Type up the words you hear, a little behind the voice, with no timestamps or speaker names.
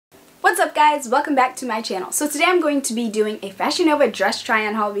What's up guys, welcome back to my channel. So today I'm going to be doing a Fashion Nova dress try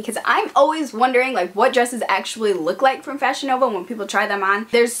on haul because I'm always wondering like what dresses actually look like from Fashion Nova when people try them on.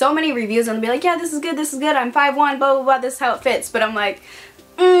 There's so many reviews and they'll be like, yeah, this is good, I'm 5'1", blah blah blah, this is how it fits. But I'm like,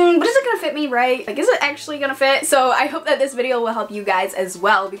 but is it gonna fit me right? Like, is it actually gonna fit? So I hope that this video will help you guys as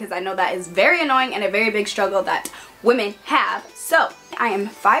well because I know that is very annoying and a very big struggle that women have. So I am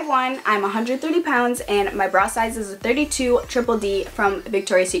 5'1", I'm 130 pounds, and my bra size is a 32 Triple D from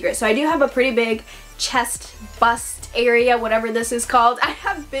Victoria's Secret. So I do have a pretty big chest, bust area, whatever this is called. I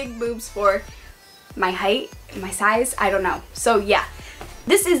have big boobs for my height, my size, I don't know. So yeah.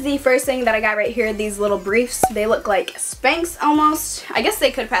 This is the first thing that I got right here, these little briefs. They look like Spanx almost. I guess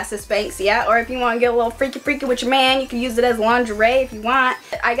they could pass as Spanx, yeah. Or if you want to get a little freaky with your man, you can use it as lingerie if you want.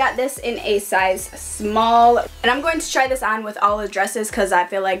 I got this in a size small. And I'm going to try this on with all the dresses because I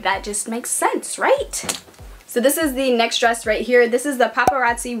feel like that just makes sense, right? So this is the next dress right here. This is the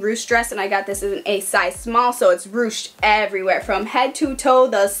paparazzi ruched dress and I got this in a size small. So it's ruched everywhere from head to toe,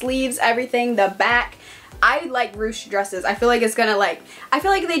 the sleeves, everything, the back. I like ruched dresses. I feel like it's gonna I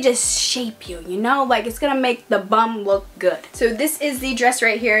feel like they just shape you, you know? Like it's gonna make the bum look good. So this is the dress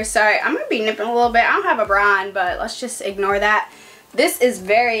right here. Sorry, I'm gonna be nipping a little bit. I don't have a bra on, but let's just ignore that. This is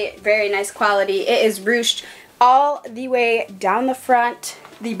very, very nice quality. It is ruched all the way down the front,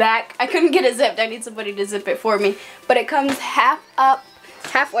 the back. I couldn't get it zipped. I need somebody to zip it for me. But it comes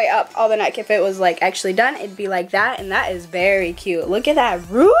halfway up all the neck. If it was like actually done, it'd be like that, and that is very cute. Look at that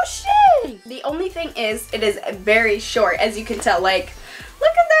ruching. The only thing is it is very short, as you can tell. Like, look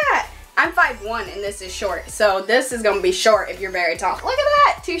at that. I'm 5'1" and this is short, so this is gonna be short if you're very tall. Look at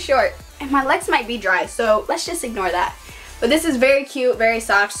that, too short. And my legs might be dry, so let's just ignore that. But this is very cute, very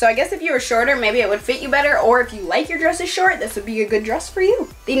soft. So I guess if you were shorter, maybe it would fit you better. Or if you like your dresses short, this would be a good dress for you.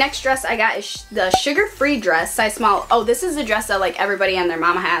 The next dress I got is the sugar-free dress, size small. Oh, this is the dress that like everybody and their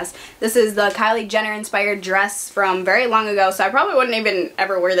mama has. This is the Kylie Jenner inspired dress from very long ago. So I probably wouldn't even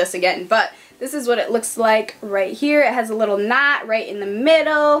ever wear this again. But this is what it looks like right here. It has a little knot right in the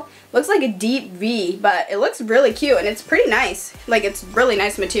middle. Looks like a deep V, but it looks really cute and it's pretty nice. Like, it's really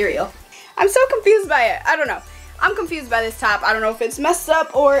nice material. I'm so confused by it. I don't know. I'm confused by this top. I don't know if it's messed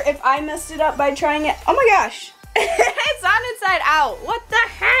up or if I messed it up by trying it. Oh my gosh. It's on inside out. What the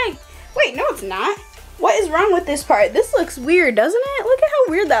heck? Wait, no it's not. What is wrong with this part? This looks weird, doesn't it? Look at how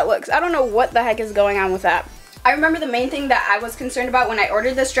weird that looks. I don't know what the heck is going on with that. I remember the main thing that I was concerned about when I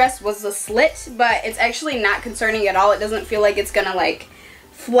ordered this dress was the slit, but it's actually not concerning at all. It doesn't feel like it's gonna like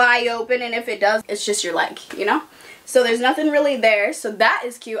fly open, and if it does, it's just your leg, you know? So there's nothing really there, so that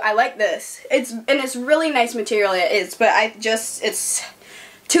is cute. I like this. It's really nice material, it is, but it's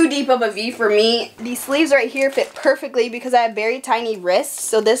too deep of a V for me. These sleeves right here fit perfectly because I have very tiny wrists,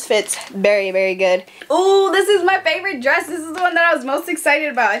 so this fits very, very good. Ooh, this is my favorite dress. This is the one that I was most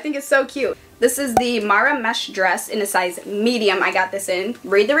excited about. I think it's so cute. This is the Mara mesh dress in a size medium. I got this in.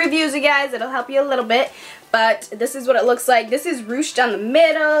 Read the reviews, you guys. It'll help you a little bit, but this is what it looks like. This is ruched down the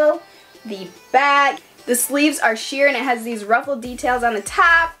middle, the back. The sleeves are sheer and it has these ruffled details on the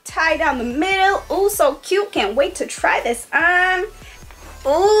top, tie down the middle. Ooh, so cute. Can't wait to try this on.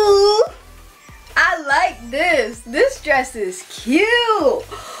 Ooh, I like this. This dress is cute. Oh,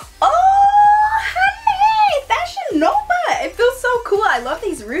 honey, Fashion Nova. It feels so cool. I love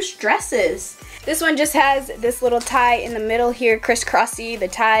these ruched dresses. This one just has this little tie in the middle here, crisscrossy, the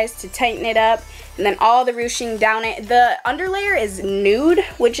ties to tighten it up, and then all the ruching down it. The underlayer is nude,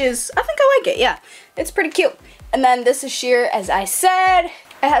 which is, I think I like it, yeah. It's pretty cute. And then this is sheer, as I said.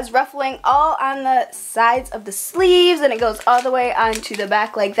 It has ruffling all on the sides of the sleeves, and it goes all the way onto the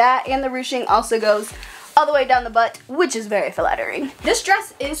back like that, and the ruching also goes all the way down the butt, which is very flattering. This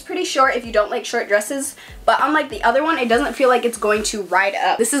dress is pretty short if you don't like short dresses, but unlike the other one, it doesn't feel like it's going to ride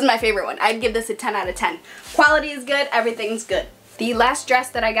up. This is my favorite one. I'd give this a 10 out of 10. Quality is good, everything's good. The last dress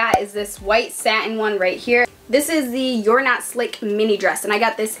that I got is this white satin one right here. This is the You're Not Slick mini dress, and I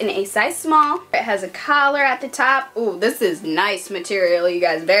got this in a size small. It has a collar at the top. Ooh, this is nice material, you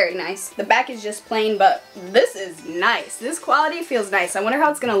guys, very nice. The back is just plain, but this is nice. This quality feels nice. I wonder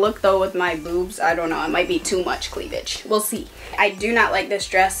how it's gonna look though with my boobs. I don't know, it might be too much cleavage. We'll see. I do not like this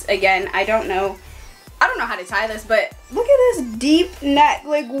dress. Again, I don't know how to tie this, but look at this deep neck.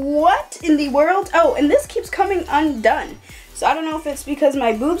 Like, what in the world? Oh, and this keeps coming undone. So I don't know if it's because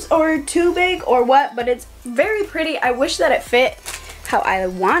my boobs are too big or what, but it's very pretty. I wish that it fit how I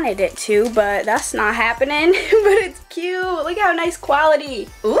wanted it to, but that's not happening. But it's cute. Look how nice quality.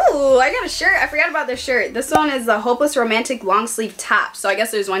 Ooh, I got a shirt. I forgot about this shirt. This one is the Hopeless Romantic long sleeve top. So I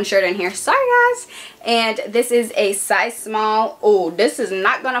guess there's one shirt in here. Sorry guys. And this is a size small. Oh, this is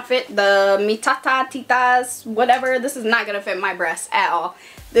not gonna fit the mi tata titas, whatever. This is not gonna fit my breasts at all.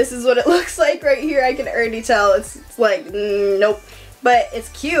 This is what it looks like right here. I can already tell. It's like, nope. But it's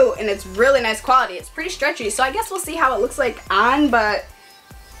cute and it's really nice quality. It's pretty stretchy, so I guess we'll see how it looks like on, but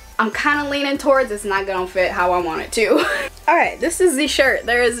I'm kind of leaning towards it's not gonna fit how I want it to. Alright, this is the shirt.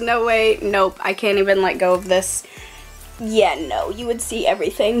 There is no way, nope, I can't even let go of this. Yeah, no, you would see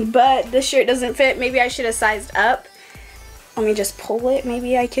everything, but this shirt doesn't fit. Maybe I should have sized up. Let me just pull it.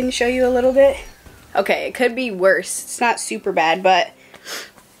 Maybe I can show you a little bit. Okay, it could be worse. It's not super bad, but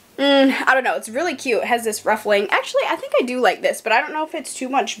I don't know. It's really cute. It has this ruffling. Actually, I think I do like this, but I don't know if it's too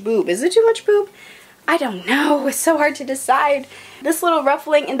much boob. Is it too much boob? I don't know. It's so hard to decide. This little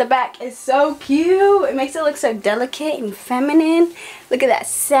ruffling in the back is so cute. It makes it look so delicate and feminine. Look at that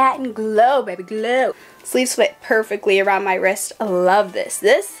satin glow, baby, glow. Sleeves fit perfectly around my wrist. I love this.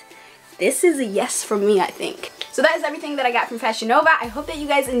 This is a yes from me, I think. So that is everything that I got from Fashion Nova. I hope that you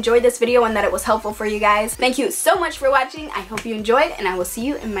guys enjoyed this video and that it was helpful for you guys. Thank you so much for watching. I hope you enjoyed, and I will see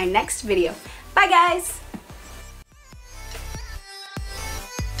you in my next video. Bye, guys.